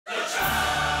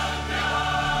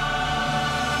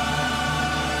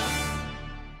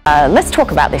Let's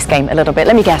talk about this game a little bit.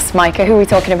 Let me guess, Micah, who are we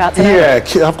talking about today?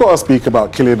 Yeah, I've got to speak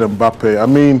about Kylian Mbappe. I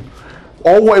mean,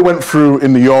 all what he went through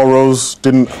in the Euros,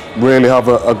 didn't really have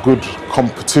a good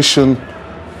competition.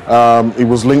 He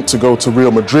was linked to go to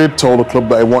Real Madrid, told the club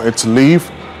that he wanted to leave.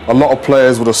 A lot of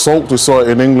players would have sulked. We saw it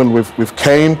in England with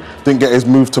Kane. Didn't get his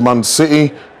move to Man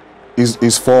City.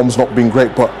 His form's not been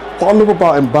great. But what I love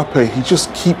about Mbappe, he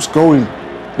just keeps going.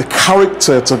 The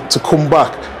character to come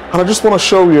back. And I just want to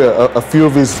show you a few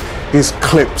of his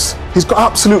clips. He's got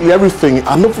absolutely everything.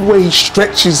 I love the way he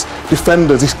stretches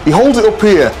defenders. He holds it up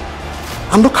here.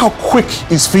 And look how quick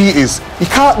his feet is. He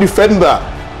can't defend that.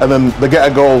 And then they get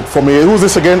a goal from here. Who's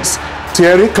this against?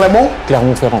 Thierry?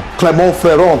 Clermont-Ferrand.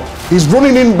 Clermont-Ferrand. He's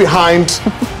running in behind.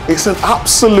 It's an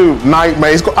absolute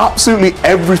nightmare. He's got absolutely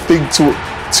everything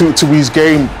to his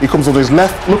game. He comes on his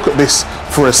left. Look at this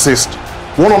for assist.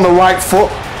 One on the right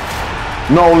foot.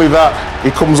 Not only that,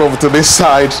 he comes over to this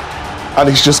side and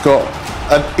he's just got,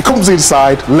 he comes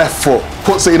inside, left foot,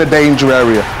 puts it in a danger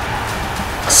area.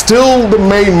 Still the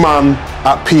main man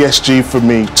at PSG for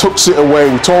me, tucks it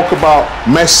away. We talk about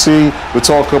Messi, we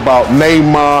talk about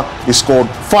Neymar. He scored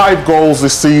 5 goals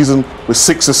this season with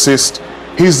 6 assists.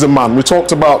 He's the man. We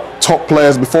talked about top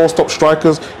players before, top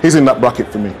strikers. He's in that bracket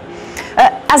for me.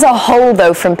 As a whole,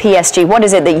 though, from PSG, what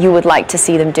is it that you would like to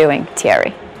see them doing,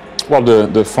 Thierry? Well,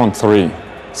 the front three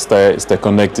stay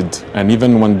connected, and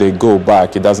even when they go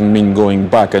back, it doesn't mean going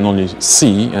back and only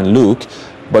see and look,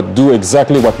 but do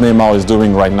exactly what Neymar is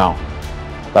doing right now.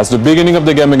 That's the beginning of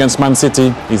the game against Man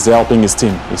City. He's helping his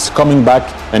team. He's coming back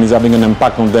and he's having an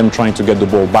impact on them trying to get the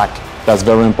ball back. That's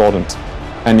very important.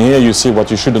 And here you see what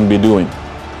you shouldn't be doing.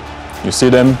 You see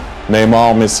them,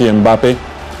 Neymar, Messi, Mbappe.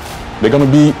 They're going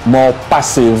to be more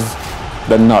passive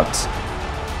than not.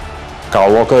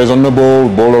 Kyle Walker is on the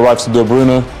ball arrives to De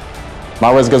Bruyne.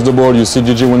 Mahrez gets the ball, you see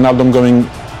Gigi Wijnaldum going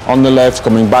on the left,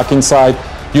 coming back inside.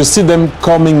 You see them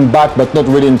coming back, but not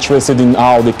really interested in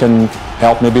how they can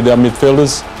help maybe their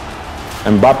midfielders.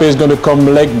 Mbappe is going to come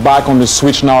leg back on the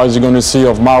switch now, as you're going to see,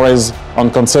 of Mahrez on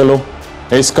Cancelo.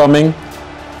 He's coming.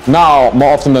 Now,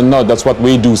 more often than not, that's what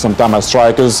we do sometimes as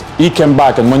strikers. He came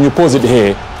back, and when you pause it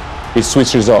here, it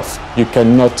switches off. You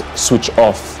cannot switch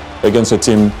off against a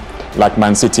team like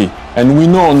Man City. And we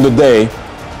know on the day,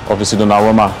 obviously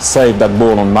Donnarumma saved that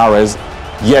ball on Mahrez.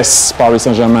 Yes, Paris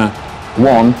Saint-Germain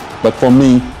won, but for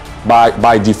me,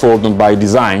 by default, not by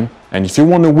design. And if you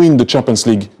want to win the Champions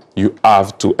League, you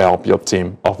have to help your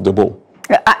team off the ball.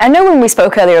 I know when we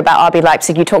spoke earlier about RB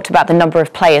Leipzig, you talked about the number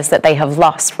of players that they have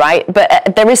lost, right?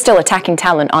 But there is still attacking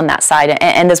talent on that side,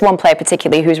 and there's one player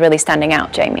particularly who's really standing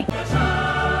out, Jamie.